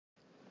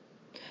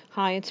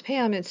Hi, it's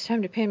Pam. It's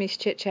time to Pammy's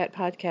Chit Chat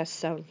podcast,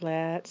 so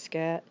let's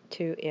get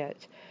to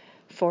it.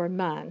 For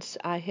months,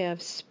 I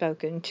have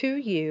spoken to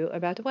you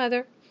about the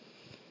weather.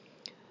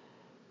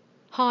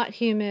 Hot,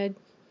 humid,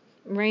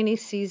 rainy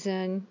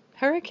season,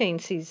 hurricane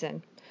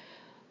season.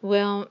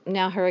 Well,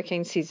 now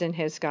hurricane season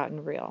has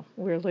gotten real.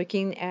 We're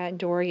looking at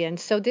Dorian.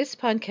 So this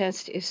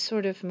podcast is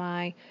sort of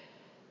my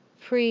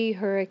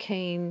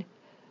pre-hurricane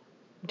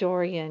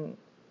Dorian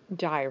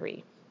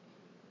diary,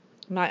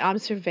 my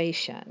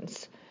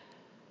observations.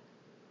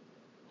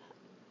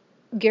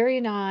 Gary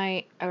and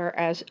I are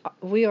as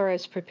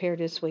prepared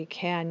as we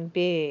can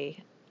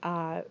be.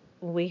 Uh,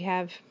 we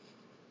have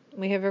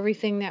we have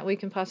everything that we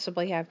can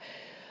possibly have.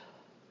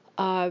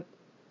 Uh,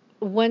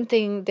 One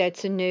thing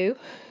that's new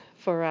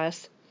for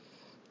us: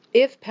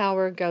 if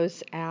power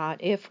goes out,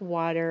 if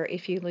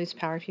you lose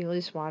power, if you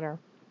lose water,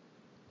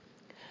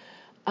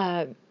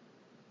 uh,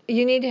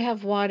 you need to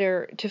have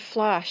water to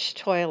flush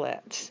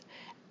toilets.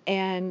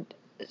 And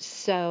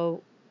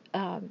so,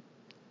 um,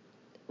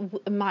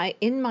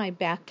 in my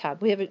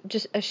bathtub, we have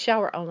just a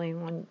shower only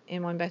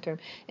in one bathroom.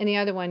 In the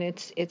other one,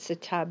 it's a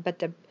tub,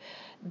 but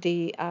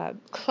the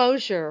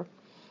closure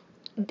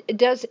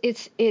does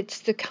it's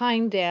the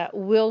kind that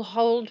will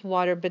hold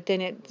water, but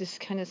then it just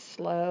kind of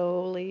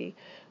slowly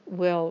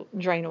will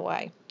drain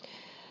away.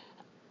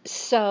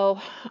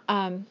 So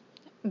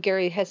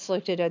Gary has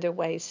looked at other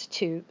ways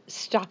to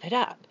stop it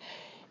up.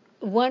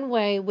 One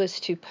way was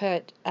to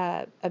put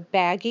a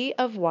baggie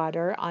of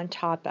water on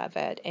top of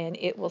it, and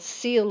it will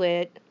seal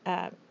it,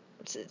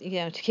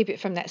 to keep it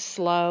from that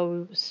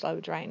slow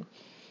drain.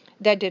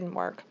 That didn't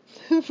work.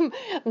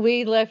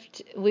 We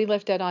left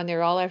that on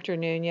there all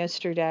afternoon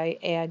yesterday,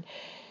 and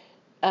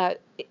uh,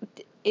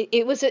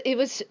 it was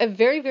a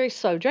very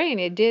slow drain.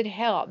 It did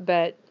help,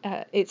 but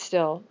it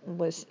still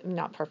was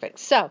not perfect.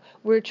 So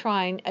we're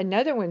trying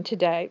another one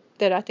today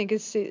that I think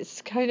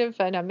is kind of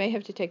fun. I may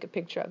have to take a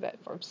picture of it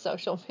for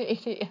social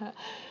media.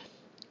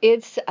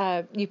 It's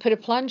you put a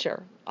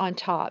plunger on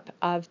top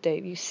of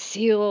you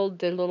seal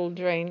the little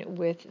drain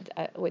with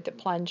the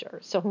plunger.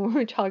 So when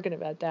we're talking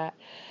about that,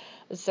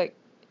 it's like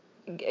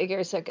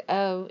Gary's like,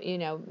 oh,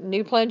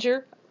 new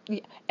plunger.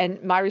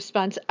 And my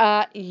response,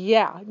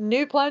 yeah,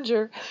 new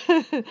plunger.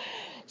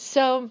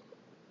 So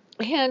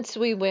hence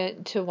we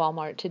went to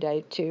Walmart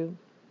today to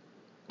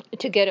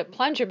get a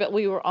plunger, but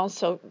we were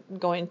also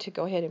going to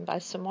go ahead and buy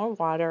some more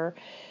water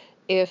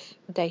if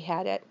they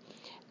had it.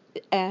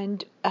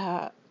 And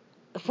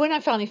when I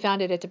finally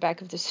found it at the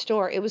back of the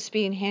store, it was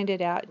being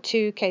handed out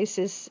 2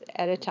 cases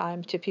at a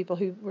time to people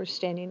who were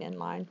standing in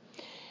line.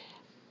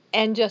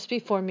 And just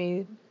before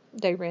me,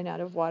 they ran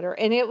out of water.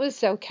 And it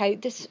was okay.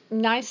 This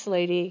nice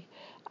lady,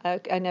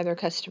 another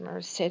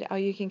customer, said, oh,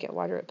 you can get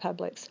water at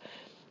Publix.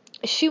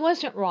 She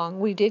wasn't wrong.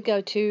 We did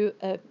go to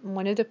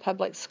one of the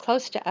Publix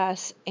close to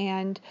us,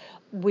 and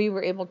we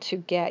were able to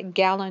get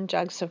gallon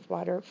jugs of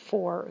water,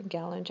 4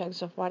 gallon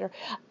jugs of water.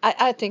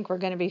 I think we're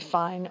going to be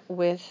fine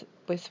with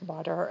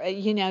water.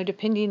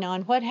 Depending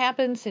on what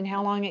happens and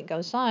how long it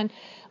goes on,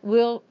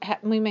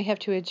 we may have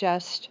to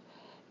adjust,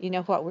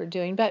 what we're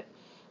doing. But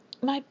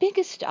my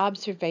biggest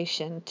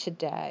observation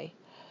today,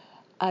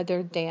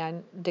 other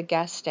than the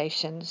gas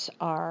stations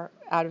are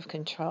out of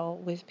control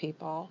with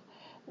people,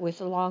 with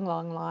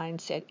long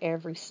lines at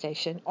every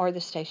station, or the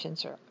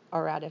stations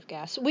are out of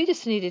gas. We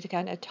just needed to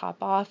kind of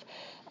top off.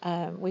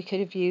 We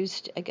could have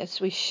used, I guess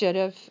we should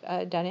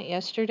have done it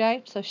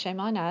yesterday, so shame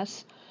on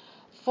us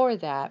for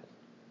that.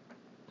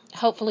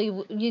 Hopefully,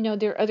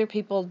 there are other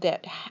people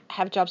that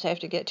have jobs they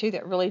have to get to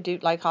that really do,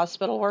 like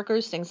hospital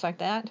workers, things like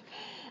that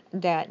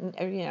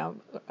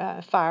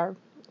fire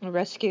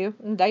rescue,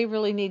 they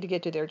really need to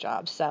get to their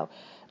jobs, so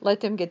let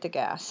them get the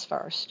gas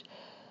first.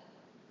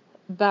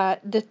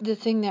 But the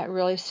thing that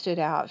really stood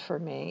out for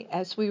me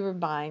as we were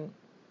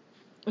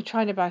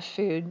trying to buy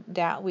food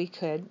that we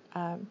could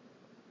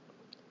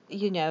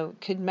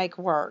make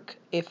work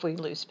if we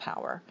lose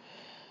power,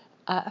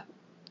 uh,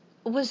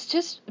 was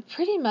just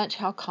pretty much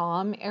how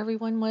calm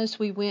everyone was.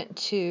 We went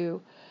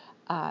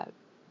uh,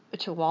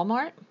 to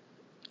Walmart.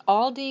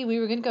 Aldi, we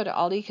were going to go to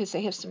Aldi because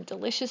they have some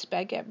delicious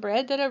baguette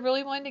bread that I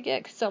really wanted to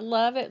get because I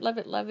love it, love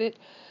it, love it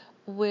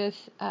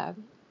with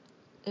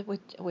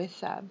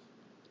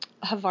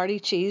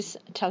Havarti cheese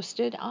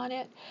toasted on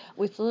it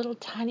with little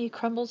tiny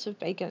crumbles of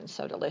bacon. It's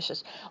so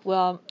delicious.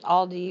 Well,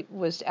 Aldi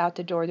was out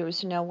the door. There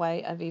was no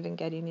way of even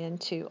getting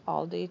into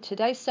Aldi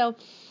today. So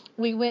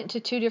we went to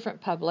 2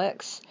 different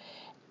Publix,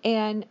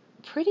 and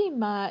pretty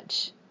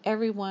much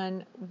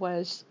everyone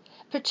was,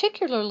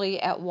 particularly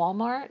at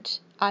Walmart,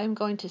 I'm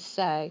going to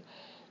say,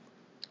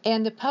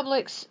 and the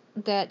Publix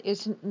that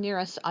is near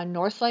us on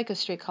North Lake, a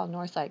street called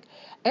North Lake,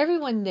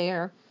 everyone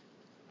there,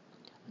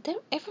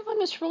 everyone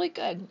was really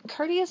good,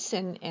 courteous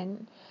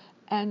and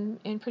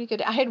pretty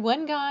good. I had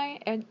one guy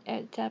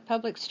at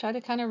Publix try to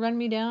kind of run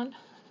me down.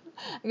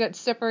 I got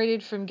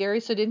separated from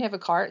Gary, so I didn't have a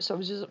cart, so I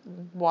was just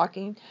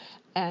walking,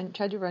 and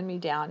tried to run me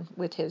down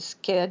with his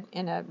kid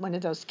in one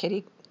of those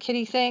kitty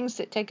things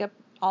that take up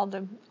all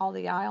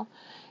the aisle,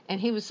 and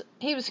he was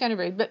kind of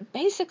rude. But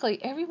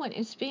basically, everyone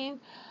is being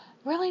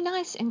really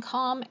nice and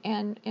calm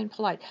and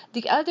polite.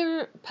 The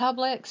other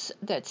Publix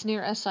that's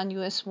near us on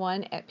US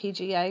 1 at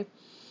PGA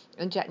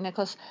and Jack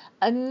Nicklaus,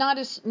 not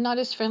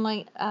as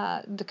friendly.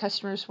 The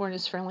customers weren't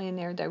as friendly in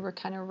there. They were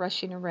kind of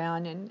rushing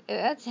around, and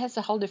it has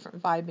a whole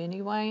different vibe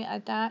anyway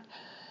at that.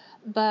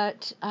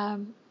 But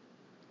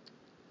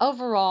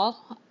overall,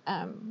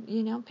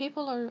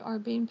 people are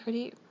being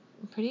pretty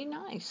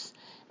nice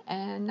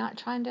and not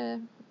trying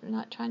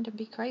to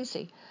be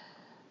crazy.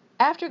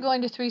 After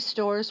going to 3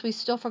 stores, we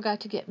still forgot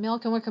to get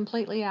milk, and we're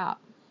completely out.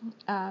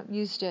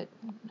 Used it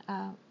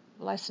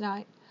last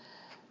night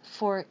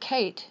for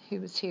Kate,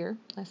 who was here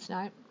last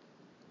night.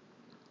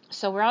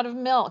 So we're out of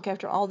milk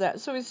after all that.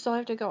 So we still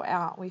have to go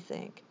out, we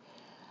think.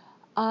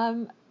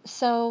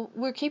 So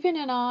we're keeping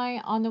an eye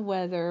on the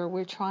weather.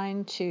 We're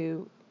trying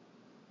to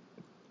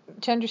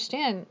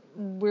understand.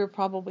 We're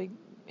probably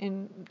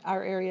in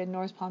our area in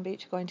North Palm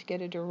Beach going to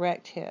get a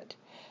direct hit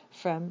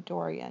from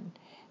Dorian,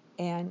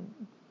 and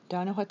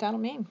don't know what that'll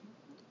mean.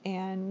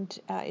 And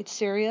it's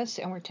serious,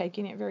 and we're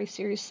taking it very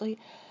seriously.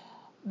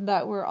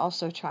 But we're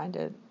also trying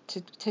to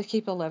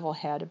keep a level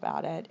head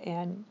about it,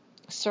 and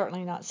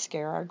certainly not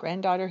scare our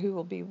granddaughter who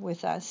will be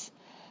with us.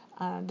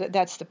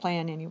 That's the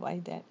plan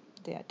anyway.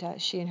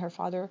 That she and her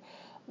father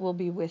will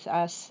be with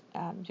us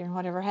during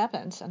whatever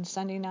happens on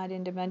Sunday night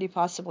into Monday,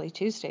 possibly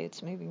Tuesday.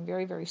 It's moving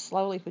very, very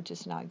slowly, which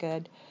is not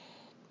good.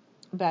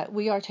 But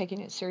we are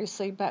taking it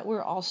seriously. But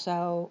we're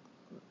also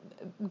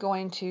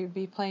going to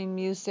be playing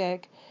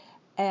music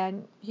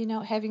and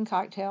having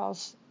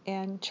cocktails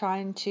and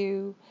trying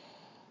to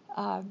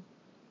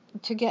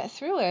get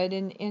through it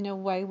in a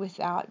way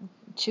without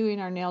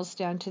chewing our nails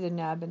down to the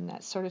nub and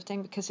that sort of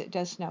thing, because it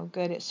does no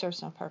good. It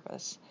serves no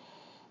purpose.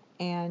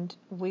 And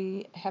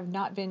we have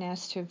not been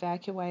asked to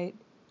evacuate.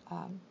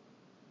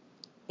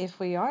 If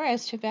we are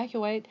asked to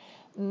evacuate,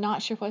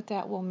 not sure what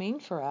that will mean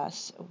for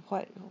us,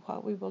 what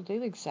we will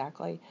do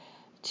exactly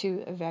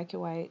to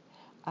evacuate.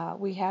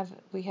 We have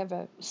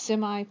a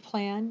semi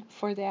plan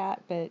for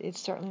that, but it's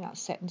certainly not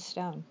set in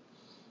stone.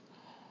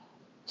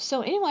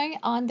 So anyway,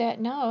 on that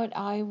note,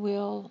 I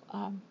will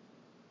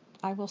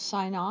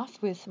sign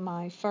off with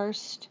my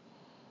first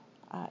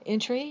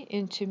entry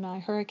into my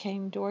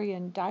Hurricane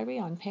Dorian diary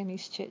on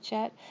Pammy's Chit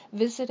Chat.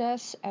 Visit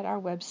us at our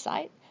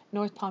website,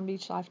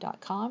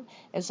 northpalmbeachlife.com.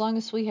 As long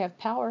as we have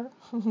power,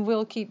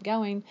 we'll keep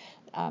going.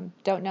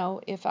 Don't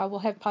know if I will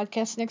have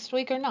podcasts next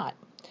week or not.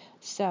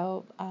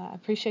 So I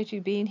appreciate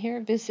you being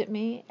here. Visit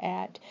me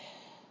at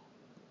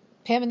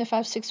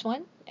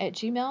PamIn561 at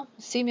Gmail.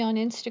 See me on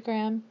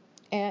Instagram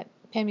at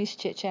Pammy's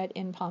Chit Chat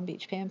in Palm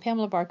Beach.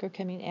 Pamela Barker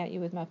coming at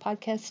you with my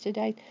podcast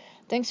today.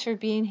 Thanks for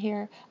being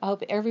here. I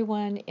hope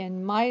everyone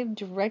in my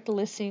direct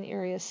listening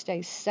area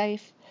stays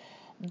safe.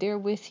 They're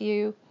with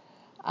you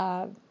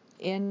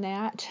in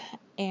that,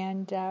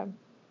 and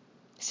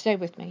stay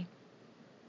with me.